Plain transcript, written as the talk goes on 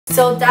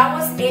So that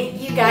was it,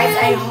 you guys.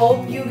 I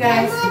hope you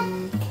guys.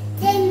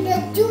 Then the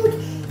dude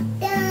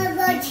that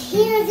was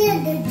here,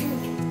 then the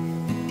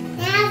dude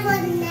that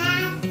was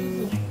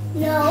nappy.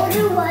 No,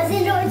 there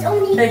wasn't. There was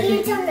only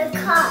ears on the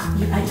cup.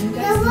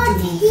 There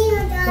was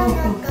here on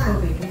the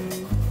cup.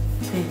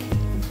 Thank you.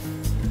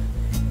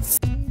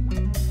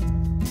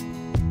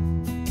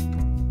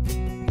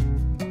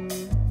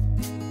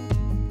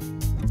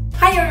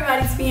 Hi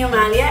everybody, it's me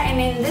Amalia, and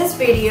in this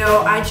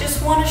video I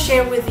just want to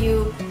share with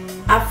you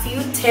a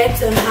few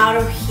tips on how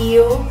to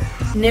heal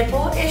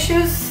nipple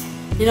issues,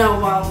 you know,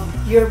 while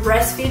you're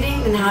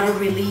breastfeeding, and how to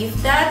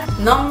relieve that.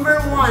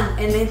 Number one,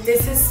 and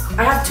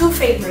I have two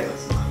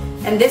favorites,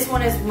 and this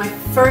one is my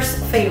first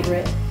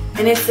favorite,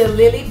 and it's the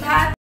lily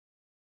pad.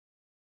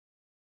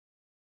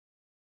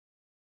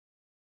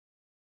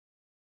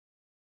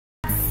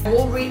 I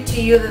will read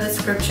to you the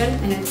description,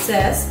 and it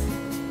says,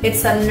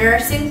 it's a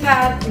nursing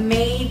pad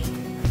made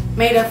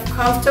of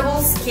comfortable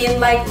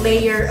skin-like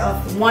layer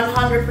of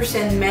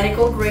 100%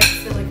 medical grade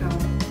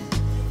silicone.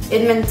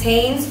 It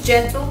maintains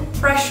gentle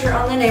pressure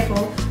on the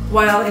nipple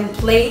while in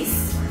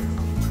place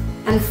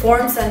and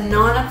forms a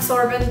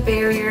non-absorbent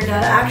barrier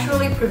that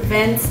actually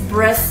prevents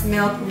breast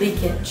milk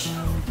leakage.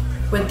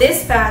 With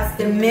this pad,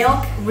 the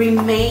milk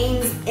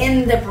remains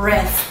in the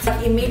breast.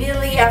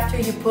 Immediately after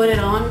you put it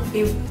on,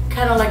 it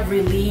kind of like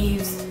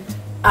relieves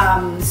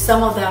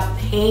some of that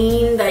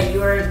pain that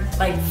you're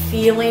like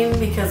feeling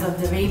because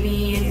of the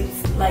baby.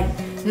 It's like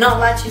not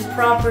latching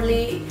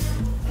properly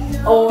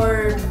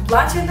or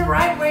latching the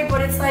right way,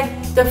 but it's like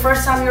the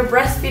first time you're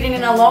breastfeeding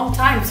in a long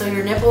time, so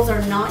your nipples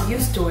are not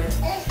used to it.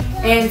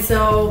 And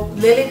so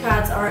lily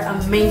pads are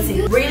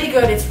amazing, really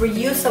good. It's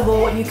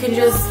reusable. You can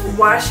just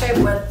wash it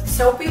with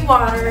soapy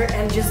water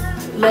and just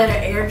let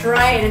it air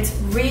dry, and it's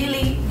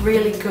really,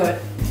 really good.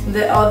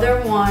 The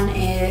other one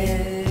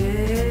is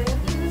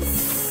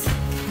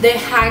the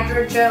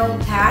hydrogel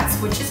pads,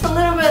 which is a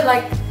little bit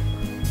like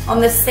on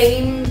the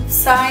same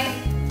side,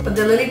 but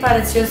the lily pad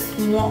is just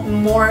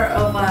more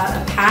of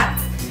a pad,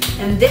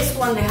 and this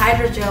one, the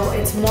hydrogel,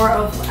 it's more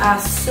of a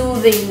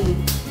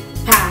soothing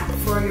pad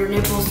for your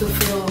nipples to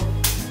feel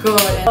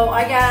good. So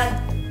I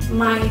got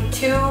my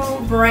two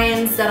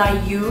brands that I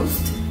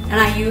used, and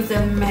I used the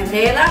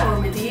Medela,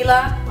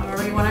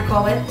 however you want to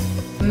call it,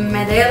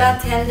 Medela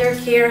Tender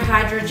Care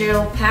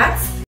Hydrogel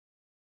Pads.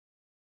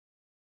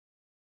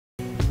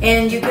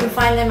 And you can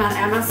find them at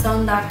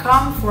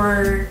Amazon.com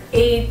for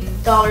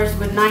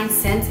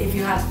 $8.09 if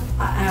you have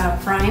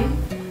Prime.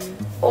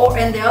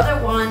 And the other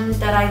one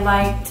that I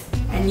liked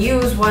and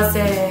used was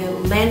the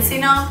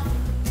Lancino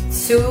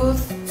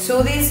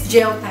Soothes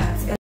Gel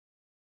Pads.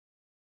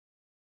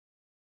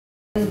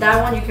 And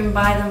that one you can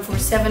buy them for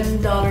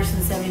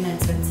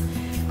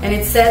 $7.79. And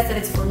it says that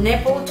it's for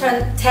nipple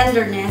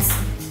tenderness,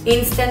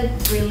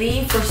 instant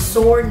relief for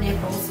sore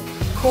nipples,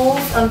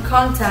 cools on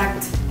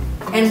contact,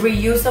 and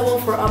reusable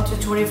for up to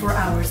 24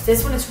 hours.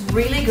 This one is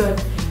really good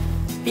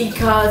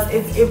because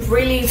it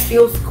really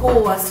feels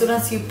cool as soon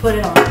as you put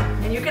it on.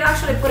 And you can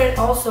actually put it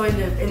also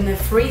in the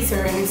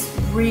freezer, and it's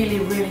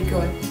really, really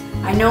good.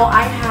 I know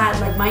I had,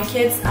 like my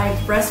kids, I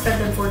breastfed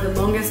them for the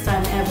longest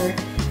time ever.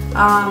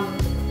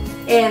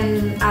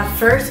 And at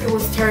first it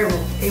was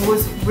terrible. It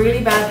was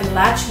really bad. The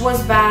latch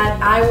was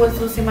bad. I was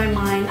losing my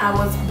mind. I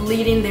was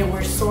bleeding. They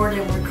were sore.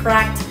 They were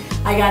cracked.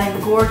 I got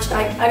engorged.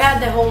 I got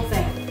the whole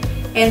thing.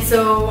 And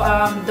so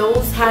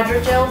those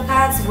hydrogel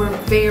pads were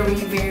very,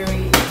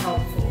 very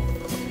helpful.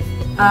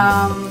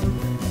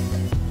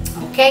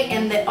 Okay,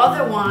 and the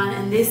other one,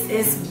 and this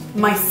is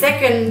my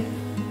second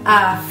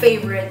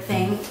favorite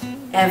thing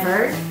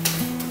ever,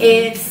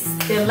 it's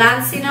the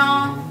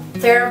Lancino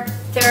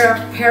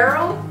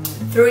Therapeural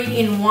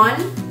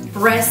 3-in-1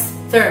 Breast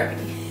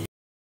Therapy.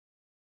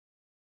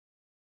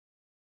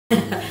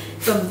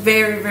 It's a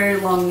very, very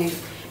long name.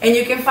 And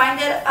you can find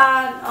it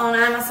on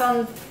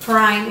Amazon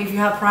Prime if you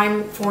have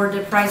Prime for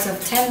the price of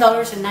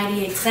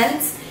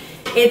 $10.98.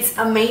 It's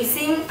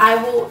amazing. I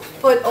will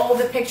put all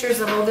the pictures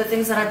of all the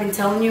things that I've been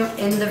telling you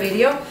in the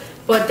video.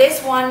 But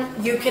this one,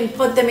 you can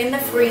put them in the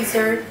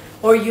freezer,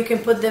 or you can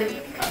put them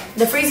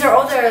the freezer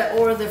or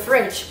the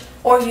fridge,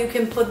 or you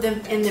can put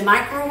them in the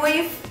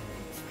microwave.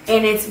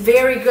 And it's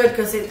very good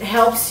because it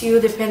helps you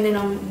depending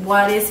on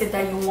what is it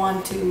that you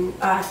want to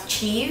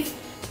achieve.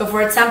 So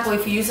for example,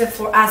 if you use it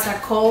as a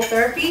cold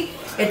therapy,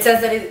 it says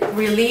that it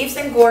relieves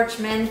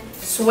engorgement,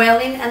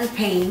 swelling and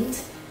pain.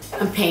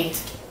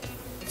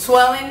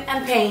 Swelling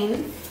and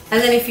pain.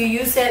 And then if you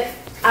use it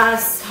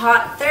as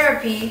hot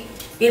therapy,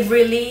 it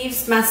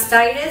relieves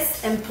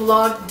mastitis and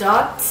plugged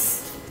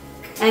ducts.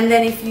 And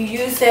then if you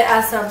use it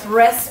as a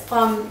breast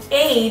pump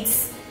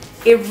aids,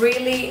 it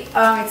really,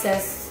 it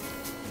says,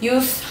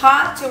 use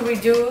hot to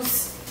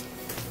reduce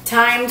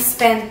time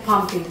spent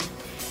pumping.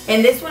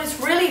 And this one is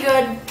really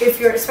good if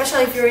you're,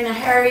 especially if you're in a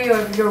hurry, or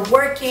if you're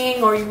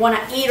working, or you want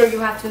to eat, or you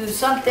have to do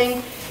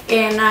something.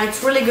 And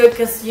it's really good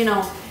because, you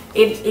know,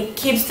 it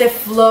keeps the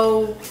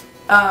flow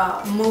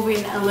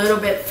moving a little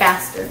bit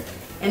faster.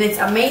 And it's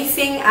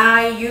amazing.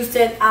 I used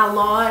it a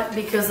lot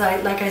because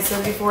like I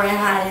said before, I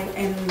had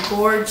an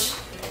engorged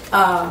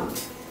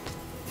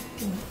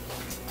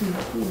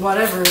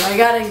whatever. I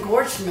got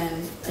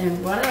engorgement.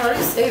 And what do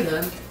you say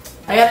then?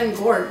 I got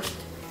engorged.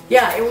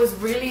 Yeah, it was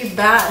really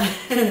bad.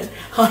 It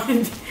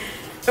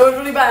was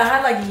really bad. I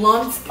had like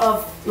lumps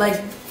of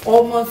like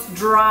almost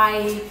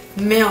dry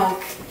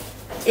milk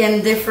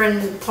in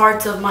different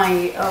parts of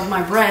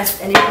my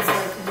breast, and it was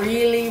like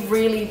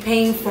really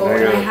painful.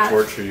 And I gotta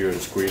torture you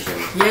and squeeze them.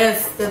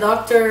 Yes, the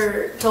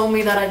doctor told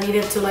me that I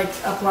needed to like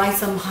apply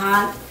some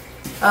hot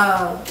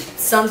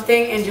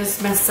something and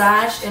just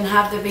massage and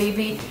have the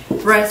baby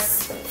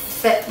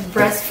breastfeed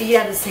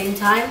at the same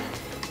time.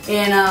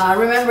 And I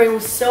remember it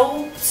was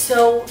so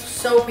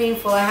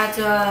painful. I had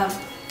to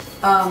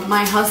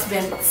my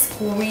husband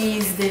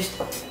squeeze this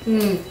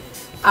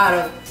out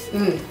of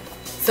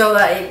so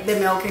that the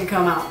milk can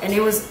come out, and it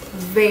was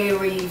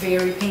very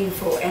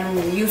painful.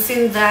 And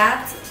using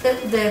that,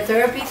 the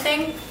therapy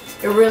thing,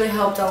 it really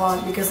helped a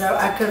lot, because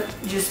I could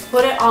just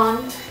put it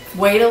on,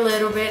 wait a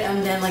little bit,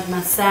 and then like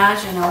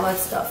massage and all that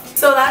stuff.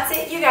 So that's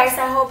it, you guys.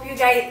 I hope you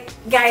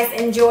guys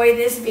enjoy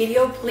this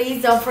video.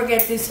 Please don't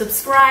forget to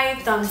subscribe,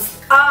 thumbs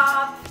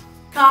up,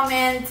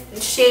 comment,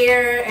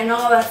 share, and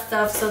all that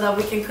stuff, so that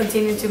we can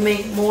continue to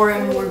make more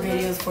and more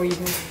videos for you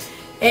guys.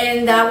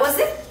 And that was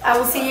it. I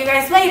will see you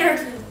guys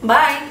later.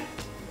 Bye.